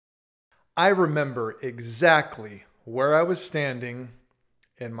I remember exactly where I was standing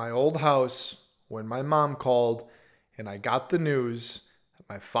in my old house when my mom called and I got the news that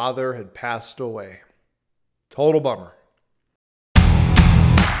my father had passed away. Total bummer.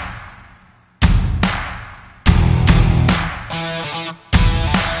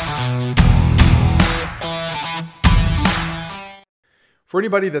 For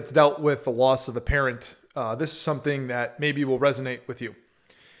anybody that's dealt with the loss of a parent, this is something that maybe will resonate with you.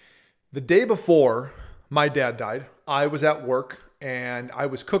 The day before my dad died, I was at work and I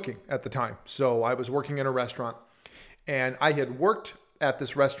was cooking at the time. So I was working in a restaurant and I had worked at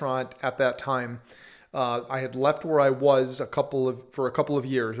this restaurant at that time. I had left where I was for a couple of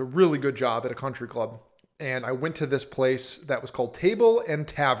years, a really good job at a country club. And I went to this place that was called Table and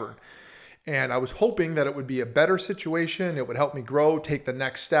Tavern. And I was hoping that it would be a better situation. It would help me grow, take the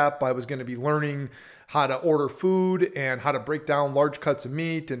next step. I was going to be learning how to order food and how to break down large cuts of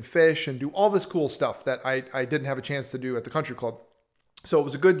meat and fish and do all this cool stuff that I didn't have a chance to do at the country club. So it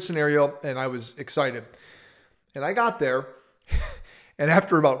was a good scenario and I was excited. And I got there and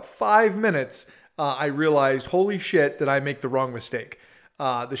after about 5 minutes, I realized, holy shit, did I make the wrong mistake?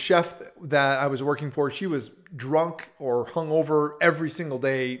 The chef that I was working for, she was drunk or hungover every single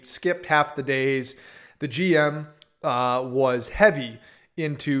day, skipped half the days. The GM was heavy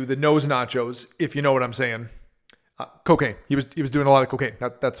into the nose nachos, if you know what I'm saying. Cocaine. He was doing a lot of cocaine.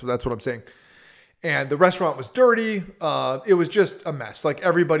 That's what I'm saying. And the restaurant was dirty. It was just a mess. Like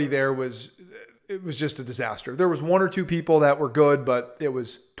everybody there it was just a disaster. There was one or two people that were good, but it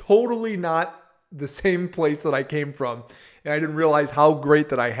was totally not the same place that I came from. And I didn't realize how great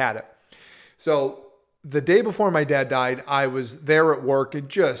that I had it. So the day before my dad died, I was there at work and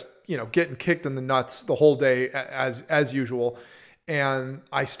just, getting kicked in the nuts the whole day as usual. And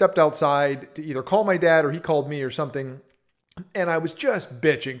I stepped outside to either call my dad or he called me or something. And I was just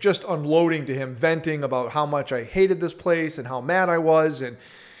bitching, just unloading to him, venting about how much I hated this place and how mad I was. And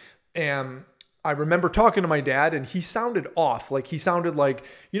I remember talking to my dad and he sounded off. Like he sounded like,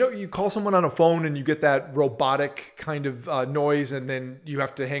 you call someone on a phone and you get that robotic kind of noise and then you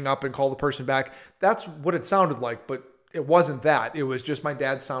have to hang up and call the person back. That's what it sounded like, but it wasn't that. It was just my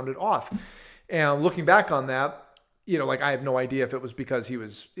dad sounded off. And looking back on that, I have no idea if it was because it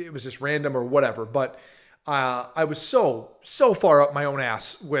was just random or whatever, but I was so far up my own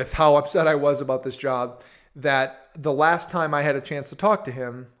ass with how upset I was about this job that the last time I had a chance to talk to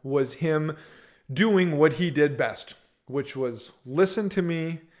him was him doing what he did best, which was listen to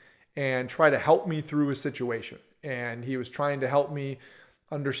me and try to help me through a situation. And he was trying to help me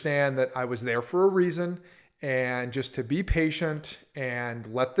understand that I was there for a reason and just to be patient and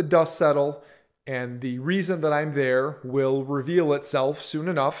let the dust settle. And the reason that I'm there will reveal itself soon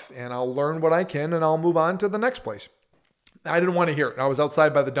enough and I'll learn what I can and I'll move on to the next place. I didn't want to hear it. I was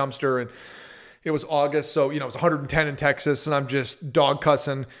outside by the dumpster and it was August. So, it was 110 in Texas and I'm just dog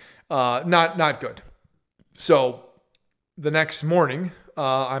cussing. Not good. So the next morning,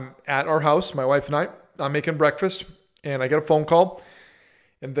 I'm at our house, my wife and I'm making breakfast and I get a phone call.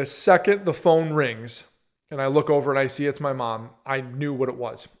 And the second the phone rings and I look over and I see it's my mom, I knew what it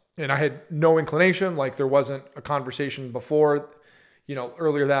was. And I had no inclination, like there wasn't a conversation before,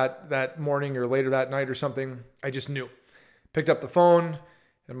 earlier that morning or later that night or something. I just knew. Picked up the phone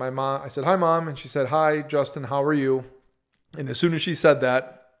and I said, "Hi, Mom." And she said, "Hi, Justin, how are you?" And as soon as she said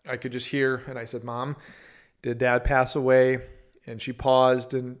that, I could just hear, and I said, "Mom, did Dad pass away?" And she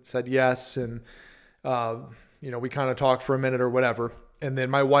paused and said yes. And, we kind of talked for a minute or whatever. And then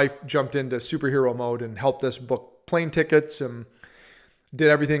my wife jumped into superhero mode and helped us book plane tickets and did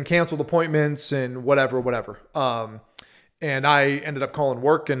everything, canceled appointments and whatever. And I ended up calling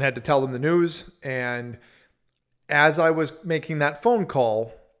work and had to tell them the news. And as I was making that phone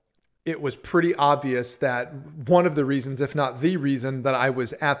call, it was pretty obvious that one of the reasons, if not the reason, that I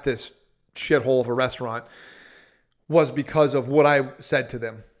was at this shithole of a restaurant was because of what I said to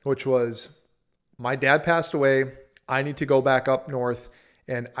them, which was, my dad passed away. I need to go back up north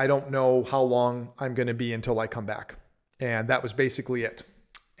and I don't know how long I'm going to be until I come back. And that was basically it.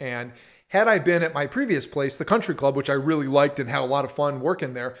 And had I been at my previous place, the country club, which I really liked and had a lot of fun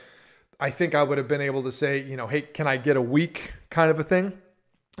working there, I think I would have been able to say, hey, can I get a week kind of a thing?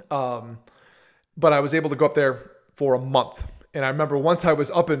 But I was able to go up there for a month. And I remember once I was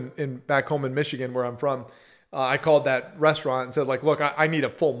up in back home in Michigan, where I'm from, I called that restaurant and said, look, I need a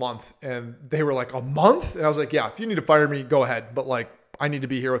full month. And they were like, a month? And I was like, yeah, if you need to fire me, go ahead. But I need to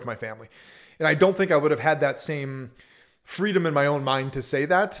be here with my family. And I don't think I would have had that same freedom in my own mind to say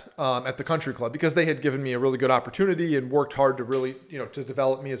that at the country club, because they had given me a really good opportunity and worked hard to really, to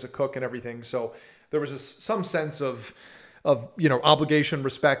develop me as a cook and everything. So there was some sense of obligation,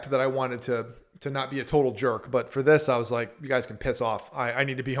 respect, that I wanted to not be a total jerk. But for this, I was like, you guys can piss off. I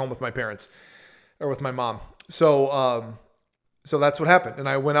need to be home with my parents or with my mom. So that's what happened. And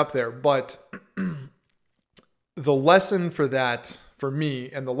I went up there. But the lesson for that, for me,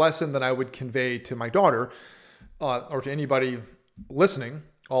 and the lesson that I would convey to my daughter, or to anybody listening,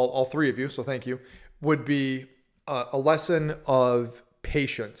 all three of you, so thank you, would be a lesson of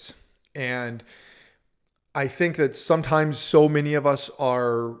patience. And I think that sometimes so many of us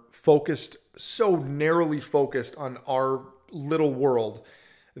are so narrowly focused on our little world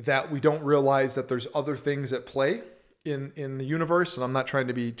that we don't realize that there's other things at play in the universe. And I'm not trying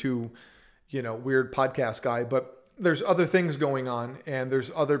to be too, weird podcast guy, but there's other things going on, and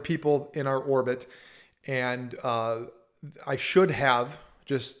there's other people in our orbit. And I should have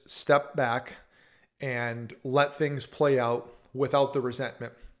just stepped back and let things play out without the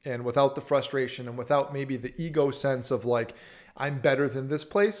resentment and without the frustration and without maybe the ego sense of like, I'm better than this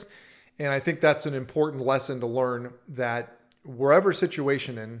place. And I think that's an important lesson to learn, that wherever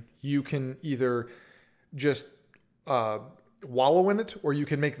situation in, you can either just wallow in it, or you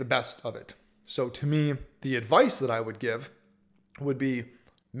can make the best of it. So to me, the advice that I would give would be,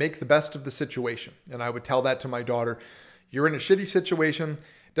 make the best of the situation. And I would tell that to my daughter. You're in a shitty situation.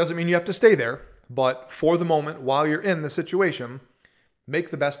 Doesn't mean you have to stay there, but for the moment, while you're in the situation, make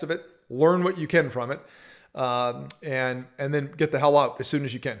the best of it, learn what you can from it, and then get the hell out as soon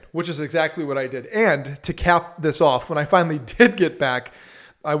as you can, which is exactly what I did. And to cap this off, when I finally did get back,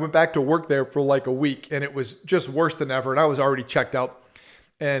 I went back to work there for like a week, and it was just worse than ever. And I was already checked out.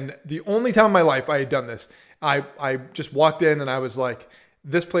 And the only time in my life I had done this, I just walked in and I was like,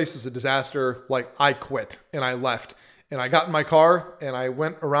 this place is a disaster. Like, I quit, and I left. And I got in my car and I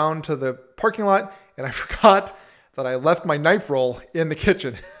went around to the parking lot, and I forgot that I left my knife roll in the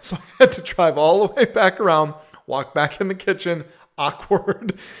kitchen. So I had to drive all the way back around, walk back in the kitchen,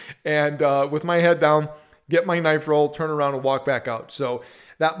 awkward, and with my head down, get my knife roll, turn around and walk back out. So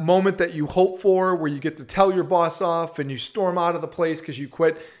that moment that you hope for, where you get to tell your boss off and you storm out of the place because you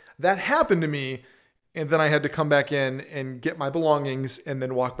quit, that happened to me. And then I had to come back in and get my belongings and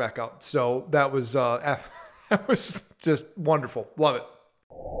then walk back out. So that was that was just wonderful. Love it.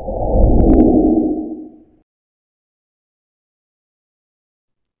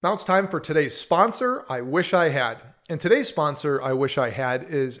 Now it's time for today's sponsor, I Wish I Had. And today's sponsor, I Wish I Had,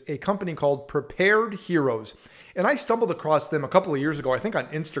 is a company called Prepared Heroes. And I stumbled across them a couple of years ago, I think on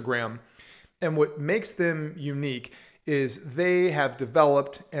Instagram. And what makes them unique is they have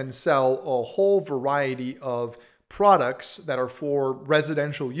developed and sell a whole variety of products that are for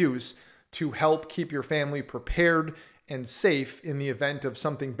residential use to help keep your family prepared and safe in the event of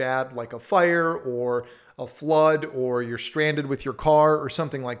something bad like a fire or a flood, or you're stranded with your car or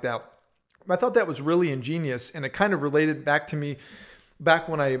something like that. I thought that was really ingenious, and it kind of related back to me back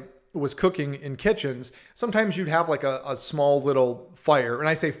when I was cooking in kitchens. Sometimes you'd have like a small little fire, and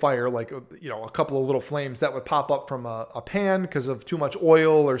I say fire like a couple of little flames that would pop up from a pan because of too much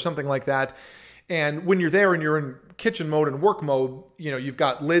oil or something like that. And when you're there and you're in kitchen mode and work mode, you've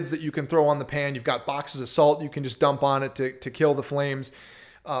got lids that you can throw on the pan, you've got boxes of salt you can just dump on it to kill the flames.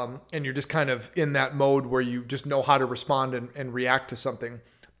 And you're just kind of in that mode where you just know how to respond and react to something.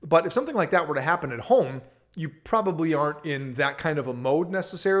 But if something like that were to happen at home, you probably aren't in that kind of a mode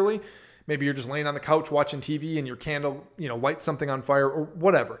necessarily. Maybe you're just laying on the couch watching TV and your candle, lights something on fire or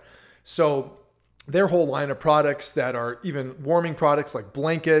whatever. So their whole line of products that are even warming products like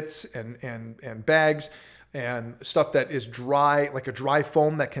blankets and bags and stuff that is dry, like a dry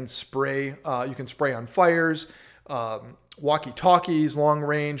foam that can spray, you can spray on fires, walkie-talkies, long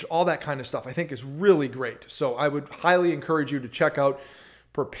range, all that kind of stuff, I think is really great. So I would highly encourage you to check out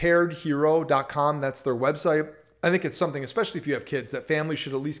preparedhero.com. That's their website. I think it's something, especially if you have kids, that families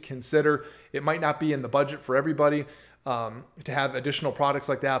should at least consider. It might not be in the budget for everybody to have additional products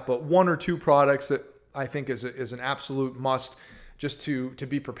like that, but one or two products that I think is an absolute must just to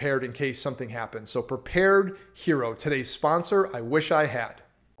be prepared in case something happens. So Prepared Hero, today's sponsor, I Wish I Had.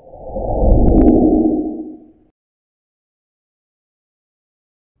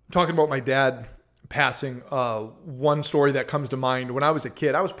 Talking about my dad passing, one story that comes to mind, when I was a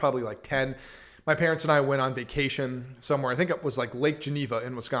kid, I was probably like 10. My parents and I went on vacation somewhere. I think it was like Lake Geneva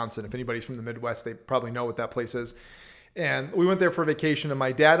in Wisconsin. If anybody's from the Midwest, they probably know what that place is. And we went there for vacation, and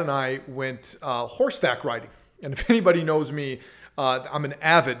my dad and I went horseback riding. And if anybody knows me, I'm an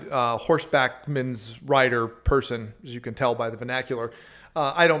avid horsebackman's rider person, as you can tell by the vernacular.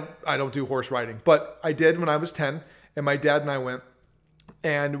 I don't do horse riding, but I did when I was 10, and my dad and I went.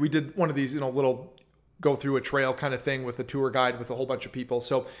 And we did one of these, little go through a trail kind of thing with a tour guide with a whole bunch of people.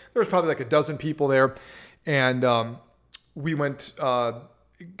 So there was probably like a dozen people there. And we went, got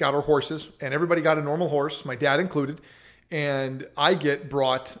our horses, and everybody got a normal horse, my dad included. And I get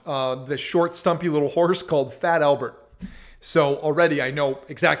brought the short, stumpy little horse called Fat Albert. So already I know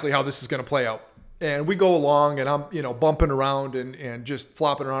exactly how this is going to play out. And we go along, and I'm, bumping around and just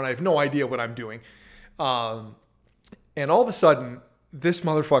flopping around. I have no idea what I'm doing. And all of a sudden, this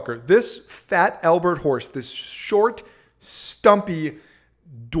motherfucker, this Fat Albert horse, this short, stumpy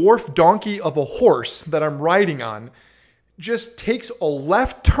dwarf donkey of a horse that I'm riding on, just takes a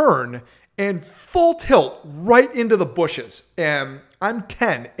left turn and full tilt right into the bushes. And I'm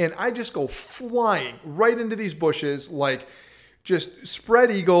 10, and I just go flying right into these bushes, like just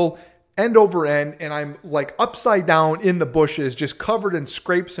spread eagle, end over end, and I'm like upside down in the bushes, just covered in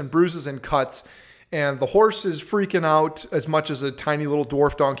scrapes and bruises and cuts. And the horse is freaking out as much as a tiny little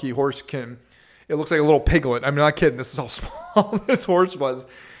dwarf donkey horse can. It looks like a little piglet. I'm not kidding. This is how small this horse was.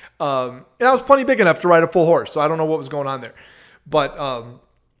 And I was plenty big enough to ride a full horse, so I don't know what was going on there. But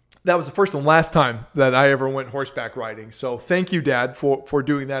that was the first and last time that I ever went horseback riding. So thank you, Dad, for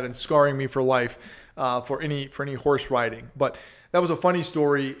doing that and scarring me for life for any horse riding. But that was a funny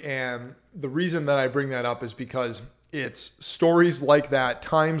story, and the reason that I bring that up is because it's stories like that,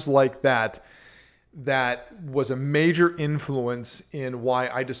 times like that, that was a major influence in why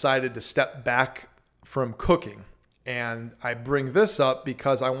I decided to step back from cooking. And I bring this up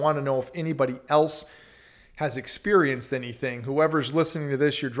because I want to know if anybody else has experienced anything. Whoever's listening to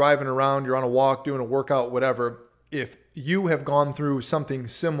this, you're driving around, you're on a walk, doing a workout, whatever. If you have gone through something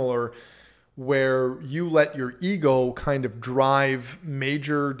similar where you let your ego kind of drive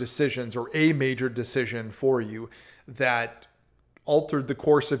major decisions or a major decision for you that altered the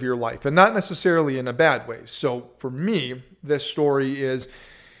course of your life, and not necessarily in a bad way. So for me, this story is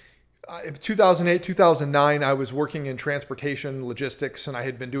 2008, 2009, I was working in transportation logistics, and I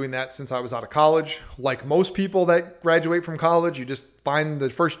had been doing that since I was out of college. Like most people that graduate from college, you just find the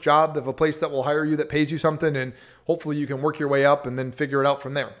first job of a place that will hire you, that pays you something, and hopefully you can work your way up and then figure it out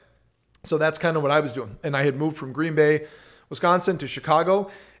from there. So that's kind of what I was doing. And I had moved from Green Bay, Wisconsin to Chicago,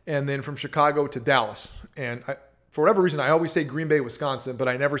 and then from Chicago to Dallas. And for whatever reason, I always say Green Bay, Wisconsin, but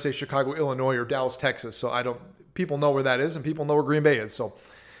I never say Chicago, Illinois, or Dallas, Texas. So people know where that is, and people know where Green Bay is. So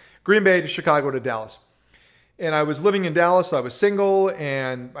Green Bay to Chicago to Dallas. And I was living in Dallas. I was single,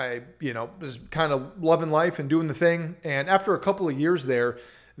 and I, was kind of loving life and doing the thing. And after a couple of years there,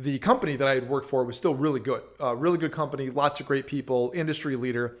 the company that I had worked for was still really good. Really good company, lots of great people, industry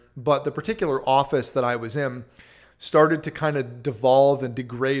leader. But the particular office that I was in started to kind of devolve and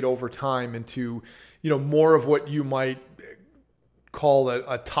degrade over time into, more of what you might call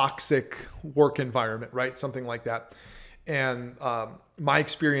a toxic work environment, right? Something like that. And my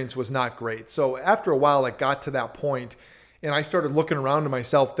experience was not great. So after a while, it got to that point, and I started looking around to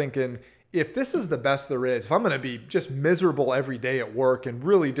myself thinking, if this is the best there is, if I'm going to be just miserable every day at work and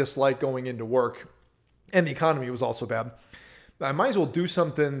really dislike going into work, and the economy was also bad, I might as well do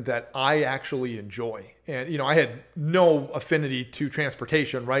something that I actually enjoy. And, I had no affinity to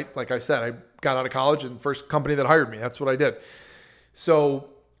transportation, right? Like I said, I got out of college and first company that hired me, that's what I did. So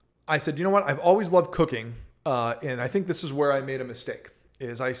I said, you know what? I've always loved cooking. And I think this is where I made a mistake,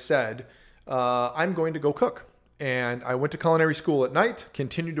 is I said, I'm going to go cook. And I went to culinary school at night,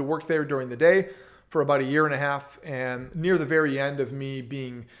 continued to work there during the day for about a year and a half. And near the very end of me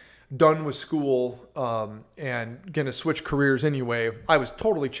being done with school and going to switch careers anyway, I was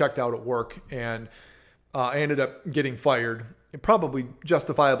totally checked out at work, and I ended up getting fired, probably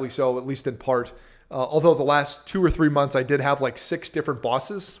justifiably so, at least in part. Although the last 2 or 3 months, I did have like 6 different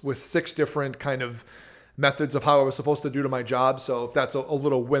bosses with 6 different kind of methods of how I was supposed to do to my job. So if that's a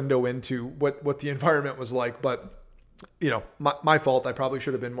little window into what the environment was like, but my fault. I probably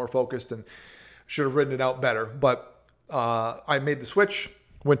should have been more focused and should have written it out better. But I made the switch,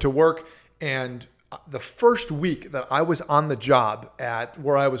 went to work, and the first week that I was on the job at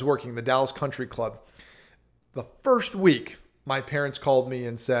where I was working, the Dallas Country Club, the first week, my parents called me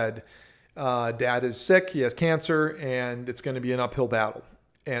and said, Dad is sick, he has cancer, and it's going to be an uphill battle.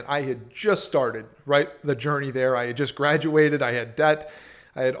 And I had just started, right, the journey there. I had just graduated. I had debt.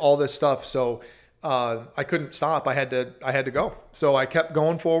 I had all this stuff. So I couldn't stop. I had to go. So I kept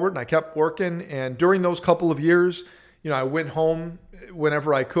going forward, and I kept working. And during those couple of years, I went home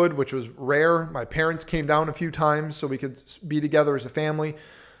whenever I could, which was rare. My parents came down a few times so we could be together as a family.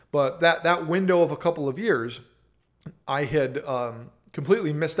 But that window of a couple of years, I had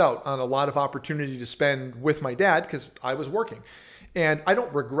completely missed out on a lot of opportunity to spend with my dad because I was working. And I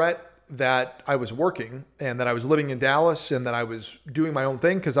don't regret that I was working and that I was living in Dallas and that I was doing my own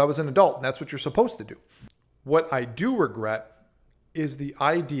thing, because I was an adult and that's what you're supposed to do. What I do regret is the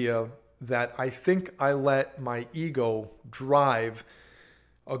idea that I think I let my ego drive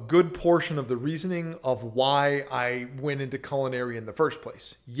a good portion of the reasoning of why I went into culinary in the first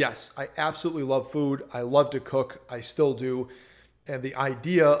place. Yes, I absolutely love food. I love to cook. I still do. And the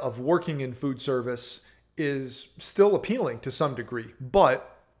idea of working in food service is still appealing to some degree.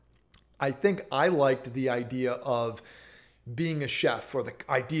 But I think I liked the idea of being a chef, or the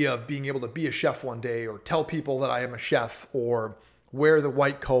idea of being able to be a chef one day, or tell people that I am a chef, or wear the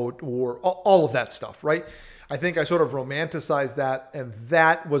white coat, or all of that stuff, right? I think I sort of romanticized that, and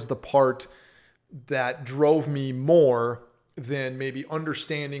that was the part that drove me more than maybe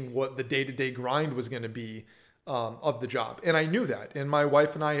understanding what the day-to-day grind was going to be of the job. And I knew that. And my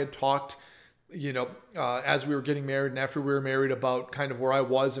wife and I had talked, as we were getting married and after we were married, about kind of where I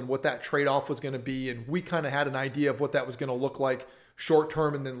was and what that trade-off was going to be. And we kind of had an idea of what that was going to look like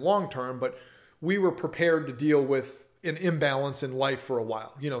short-term and then long-term, but we were prepared to deal with an imbalance in life for a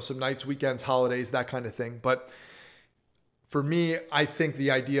while, some nights, weekends, holidays, that kind of thing. But for me, I think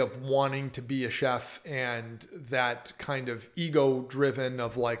the idea of wanting to be a chef and that kind of ego driven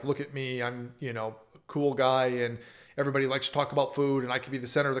of like, look at me, I'm, a cool guy and everybody likes to talk about food and I could be the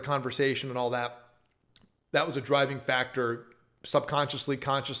center of the conversation and all that. That was a driving factor subconsciously,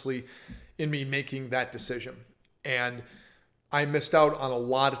 consciously in me making that decision. And I missed out on a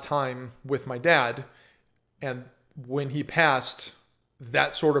lot of time with my dad. And when he passed,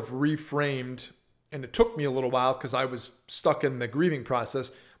 that sort of reframed, and it took me a little while because I was stuck in the grieving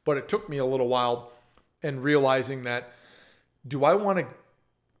process, but it took me a little while and realizing that, do I want to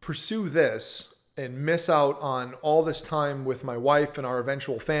pursue this and miss out on all this time with my wife and our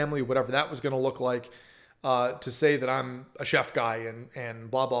eventual family, whatever that was going to look like, to say that I'm a chef guy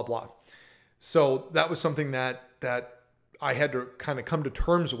and blah, blah, blah. So that was something that I had to kind of come to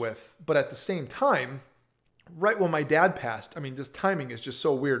terms with. But at the same time, right when my dad passed, this timing is just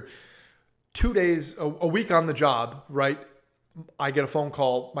so weird. 2 days, a week on the job, right? I get a phone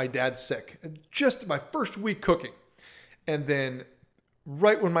call, my dad's sick. Just my first week cooking. And then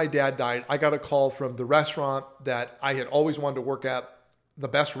right when my dad died, I got a call from the restaurant that I had always wanted to work at, the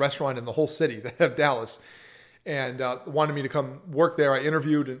best restaurant in the whole city, of Dallas, and wanted me to come work there. I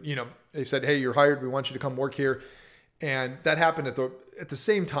interviewed and, they said, hey, you're hired. We want you to come work here. And that happened at the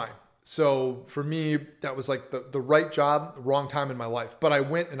same time. So for me, that was like the right job, the wrong time in my life. But I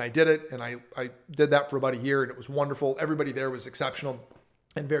went and I did it, and I did that for about a year, and it was wonderful. Everybody there was exceptional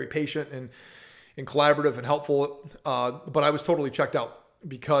and very patient and collaborative and helpful. But I was totally checked out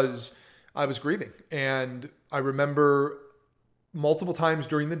because I was grieving. And I remember multiple times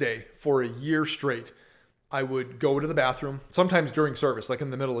during the day for a year straight, I would go to the bathroom, sometimes during service, like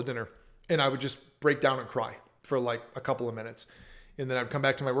in the middle of dinner, and I would just break down and cry for like a couple of minutes. And then I'd come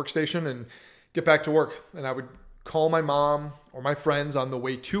back to my workstation and get back to work. And I would call my mom or my friends on the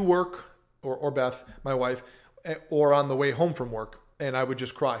way to work, or Beth, my wife, or on the way home from work. And I would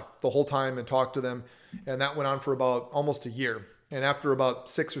just cry the whole time and talk to them. And that went on for about almost a year. And after about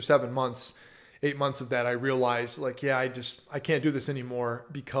 6 or 7 months, 8 months of that, I realized like, yeah, I can't do this anymore,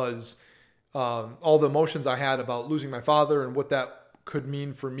 because all the emotions I had about losing my father and what that could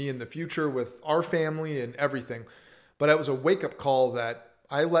mean for me in the future with our family and everything. But it was a wake-up call that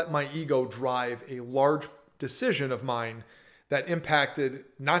I let my ego drive a large decision of mine that impacted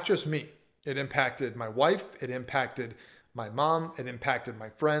not just me. It impacted my wife. It impacted my mom. It impacted my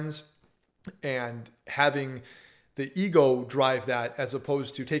friends. And having the ego drive that, as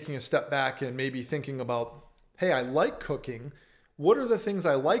opposed to taking a step back and maybe thinking about, hey, I like cooking. What are the things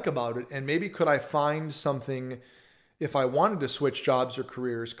I like about it? And maybe could I find something, if I wanted to switch jobs or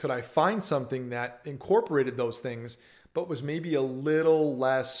careers, could I find something that incorporated those things, but was maybe a little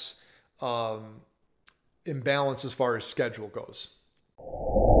less imbalanced as far as schedule goes?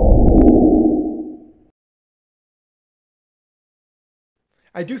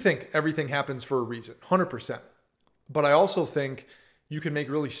 I do think everything happens for a reason, 100%. But I also think you can make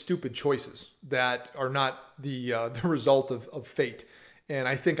really stupid choices that are not the result of fate. And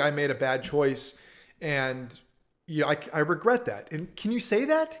I think I made a bad choice, and I regret that. And can you say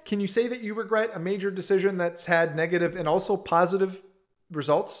that? Can you say that you regret a major decision that's had negative and also positive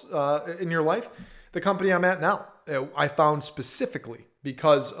results in your life? The company I'm at now, I found specifically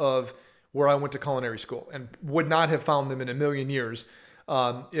because of where I went to culinary school, and would not have found them in a million years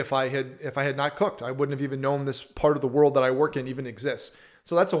if I had not cooked. I wouldn't have even known this part of the world that I work in even exists.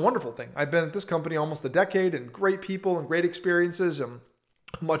 So that's a wonderful thing. I've been at this company almost a decade, and great people and great experiences and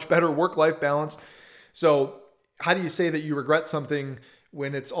much better work-life balance. So how do you say that you regret something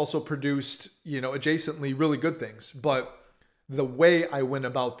when it's also produced, adjacently really good things? But the way I went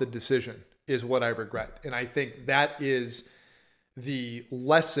about the decision is what I regret. And I think that is the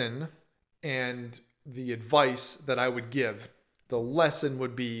lesson And the advice that I would give, the lesson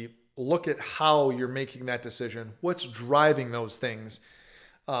would be look at how you're making that decision, what's driving those things.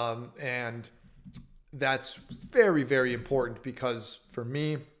 And that's very, very important because for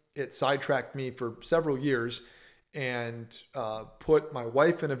me, it sidetracked me for several years and put my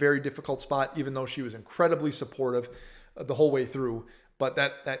wife in a very difficult spot, even though she was incredibly supportive the whole way through. But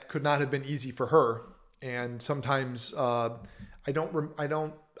that could not have been easy for her. And sometimes I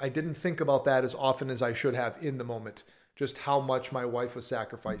didn't think about that as often as I should have in the moment, just how much my wife was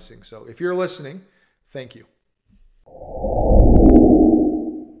sacrificing. So if you're listening, thank you.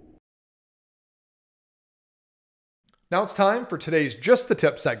 Now it's time for today's Just the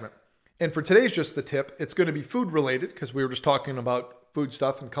Tip segment. And for today's Just the Tip, it's going to be food related because we were just talking about food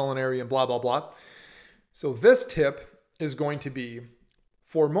stuff and culinary and blah, blah, blah. So this tip is going to be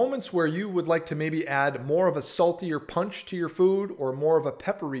for moments where you would like to maybe add more of a saltier punch to your food or more of a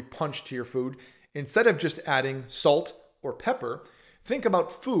peppery punch to your food. Instead of just adding salt or pepper, think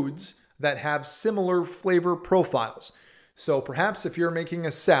about foods that have similar flavor profiles. So perhaps if you're making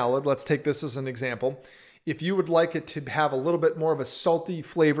a salad, let's take this as an example. If you would like it to have a little bit more of a salty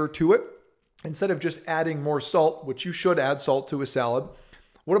flavor to it, instead of just adding more salt, which you should add salt to a salad,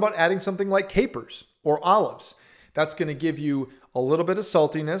 what about adding something like capers or olives? That's going to give you a little bit of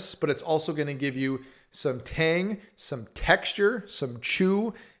saltiness, but it's also going to give you some tang, some texture, some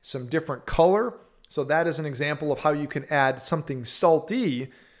chew, some different color. So that is an example of how you can add something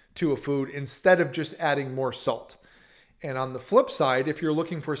salty to a food instead of just adding more salt. And on the flip side, if you're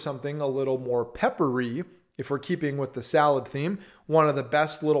looking for something a little more peppery, if we're keeping with the salad theme, one of the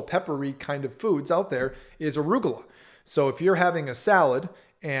best little peppery kind of foods out there is arugula. So if you're having a salad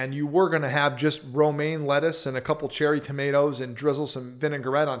and you were going to have just romaine lettuce and a couple cherry tomatoes and drizzle some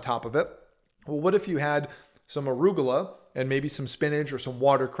vinaigrette on top of it, well, what if you had some arugula and maybe some spinach or some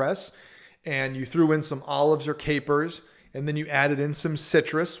watercress, and you threw in some olives or capers, and then you added in some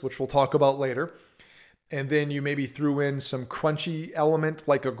citrus, which we'll talk about later, and then you maybe threw in some crunchy element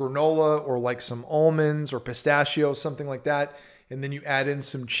like a granola or like some almonds or pistachios, something like that. And then you add in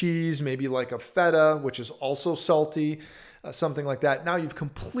some cheese, maybe like a feta, which is also salty, something like that. Now you've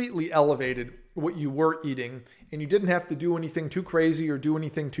completely elevated what you were eating, and you didn't have to do anything too crazy or do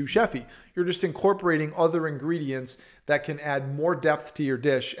anything too chefy. You're just incorporating other ingredients that can add more depth to your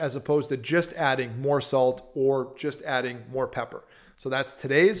dish as opposed to just adding more salt or just adding more pepper. So that's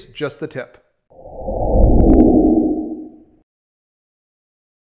today's Just the Tip.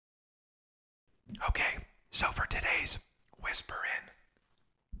 Okay, so for today's Whisper In,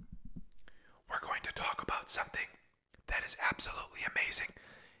 we're going to talk about something that is absolutely amazing,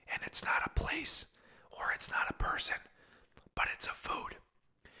 and it's not a place or it's not a person, but it's a food,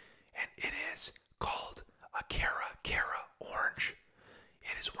 and it is called a Cara orange.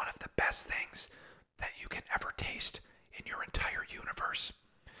 It is one of the best things that you can ever taste in your entire universe.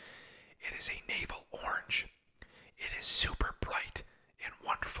 It is a navel orange. It is super bright and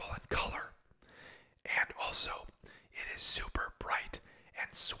wonderful in color. And also, it is super bright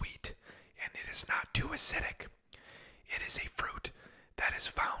and sweet, and it is not too acidic. It is a fruit that is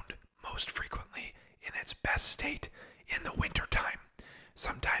found most frequently in its best state in the wintertime,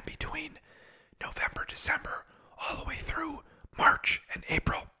 sometime between November, December, all the way through March and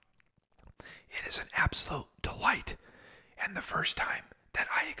April. It is an absolute delight, and the first time that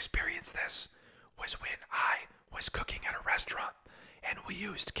I experienced this was when I was cooking at a restaurant, and we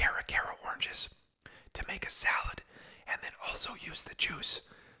used Cara oranges to make a salad, and then also use the juice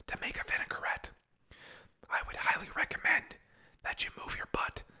to make a vinaigrette. I would highly recommend that you move your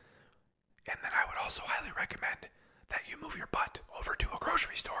butt, and then I would also highly recommend that you move your butt over to a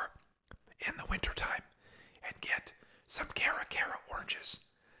grocery store in the wintertime and get some Cara oranges.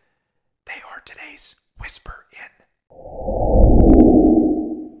 They are today's Whisper In.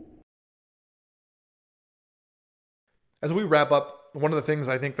 As we wrap up, one of the things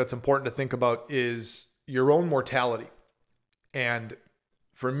I think that's important to think about is your own mortality. And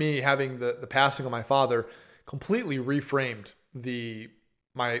for me, having the passing of my father completely reframed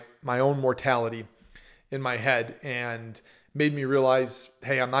my own mortality in my head and made me realize,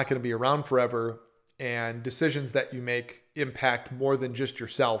 hey, I'm not going to be around forever, and decisions that you make impact more than just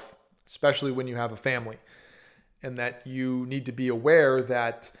yourself, especially when you have a family, and that you need to be aware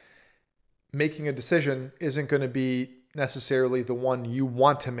that making a decision isn't going to be necessarily the one you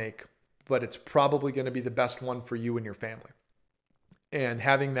want to make, but it's probably going to be the best one for you and your family. And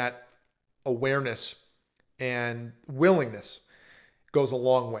having that awareness and willingness goes a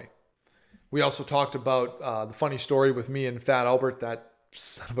long way. We also talked about the funny story with me and Fat Albert, that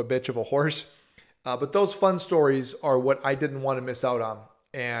son of a bitch of a horse. But those fun stories are what I didn't want to miss out on.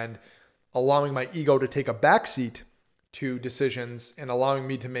 And allowing my ego to take a backseat to decisions and allowing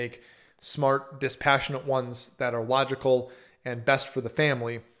me to make smart, dispassionate ones that are logical and best for the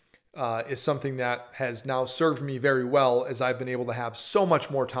family is something that has now served me very well as I've been able to have so much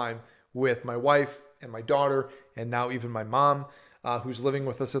more time with my wife and my daughter, and now even my mom, who's living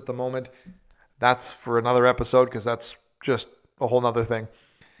with us at the moment. That's for another episode because that's just a whole nother thing.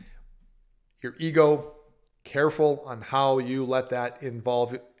 Your ego, careful on how you let that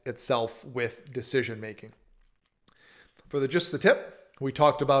involve itself with decision making. For just the tip, we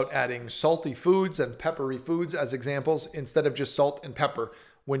talked about adding salty foods and peppery foods as examples instead of just salt and pepper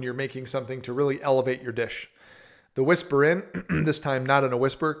when you're making something to really elevate your dish. The whisper in, this time not in a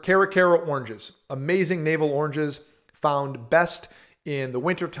whisper, Cara oranges. Amazing navel oranges found best in the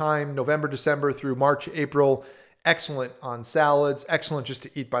wintertime, November, December through March, April. Excellent on salads, excellent just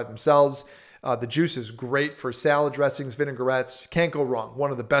to eat by themselves. The juice is great for salad dressings, vinaigrettes. Can't go wrong.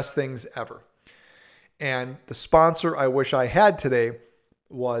 One of the best things ever. And the sponsor I wish I had today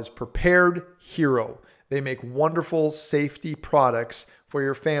was Prepared Hero. They make wonderful safety products for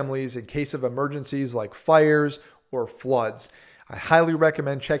your families in case of emergencies like fires or floods. I highly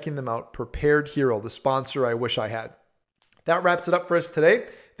recommend checking them out. Prepared Hero, the sponsor I wish I had. That wraps it up for us today.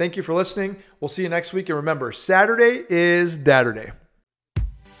 Thank you for listening. We'll see you next week. And remember, Saturday is Dadder Day.